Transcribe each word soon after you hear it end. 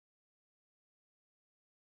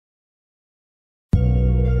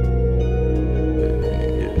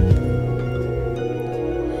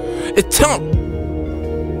It's Tana.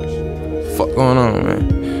 Fuck going on,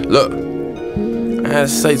 man? Look, I had to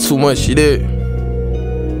say too much, you did.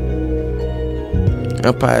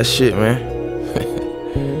 Empire shit, man.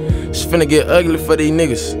 It's finna get ugly for these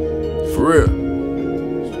niggas. For real.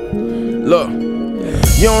 Look,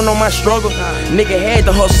 you don't know my struggle. Nigga had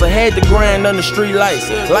to hustle, had to grind under street lights.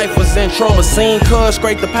 Life was in trouble, seen cuz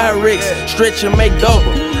scrape the Pyrex, stretch and make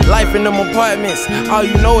double. Life in them apartments, all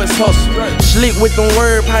you know is hustle. Slick with them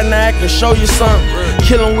word, partner, I can show you something.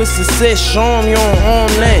 Kill 'em with success, show 'em you don't own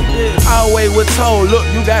nothing. Always was told, look,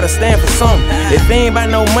 you gotta stand for something. If it ain't about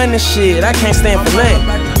no money shit, I can't stand for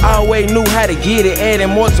nothing. Always knew how to get it, add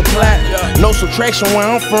and multiply. No subtraction where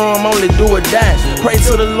I'm from, only do or die. Pray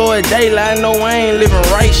to the Lord daily, I know I ain't living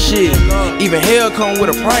right shit. Even hell come with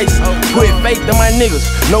a price. Put faith in my niggas,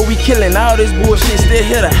 know we killing all this bullshit. Still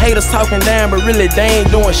hear the haters talking down, but really they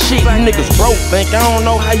ain't doing shit. You niggas broke, think I don't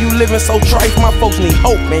know how you living so trite. My folks need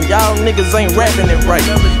hope, man, y'all niggas ain't rapping it right.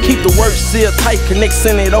 Keep the work still tight, connect,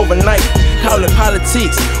 send it overnight. Call it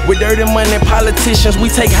politics, with dirty money politicians, we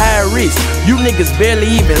take high risks. You niggas barely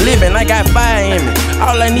even living, I got fire in me.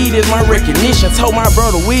 All I need is my recognition, told my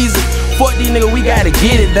brother Weezy. Fuck these niggas, we gotta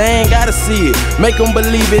get it, they ain't gotta see it. Make them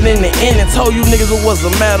believe it in the end, and told you niggas it was a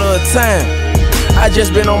matter of time. I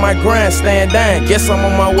just been on my grind, stand down, guess I'm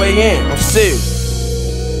on my way in, I'm serious.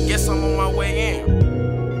 Guess I'm on my way in.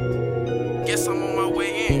 Guess I'm on my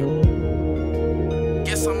way in.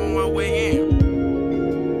 Guess I'm on my way in.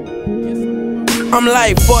 I'm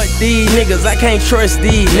like, fuck these niggas, I can't trust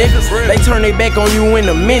these niggas. They turn their back on you in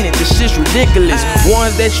a minute, this shit's ridiculous.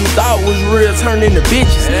 Ones that you thought was real turn into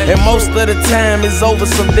bitches, and most of the time it's over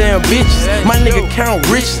some damn bitches. My nigga count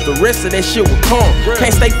riches, the rest of that shit will come.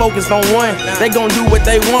 Can't stay focused on one, they gon' do what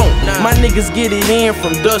they want. My niggas get it in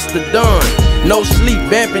from dusk to dawn. No sleep,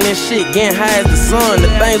 vamping and shit, getting high as the sun.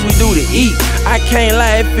 The things we do to eat, I can't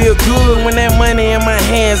lie, it feel good when that money in my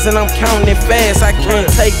hands and I'm counting it fast. I can't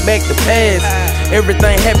take back the past.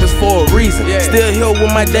 Everything happens for a reason. Still here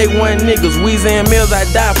with my day one niggas. Weezy and Mills, I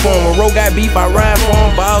die for them. A road got beef, I ride for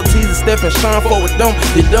them. Ball teaser, Steph and Sean for with them,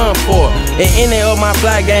 you done for. And any of my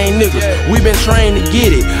fly gang niggas, we been trained to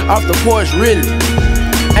get it. Off the porch, really.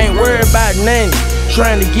 Ain't worried about nothing,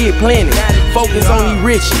 trying to get plenty. Focus on these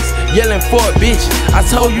riches, yelling for bitches. I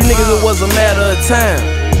told you niggas it was a matter of time.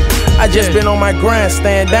 I just been on my grind,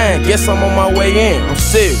 stand down. Guess I'm on my way in, I'm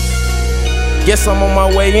serious. Guess I'm on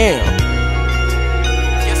my way in.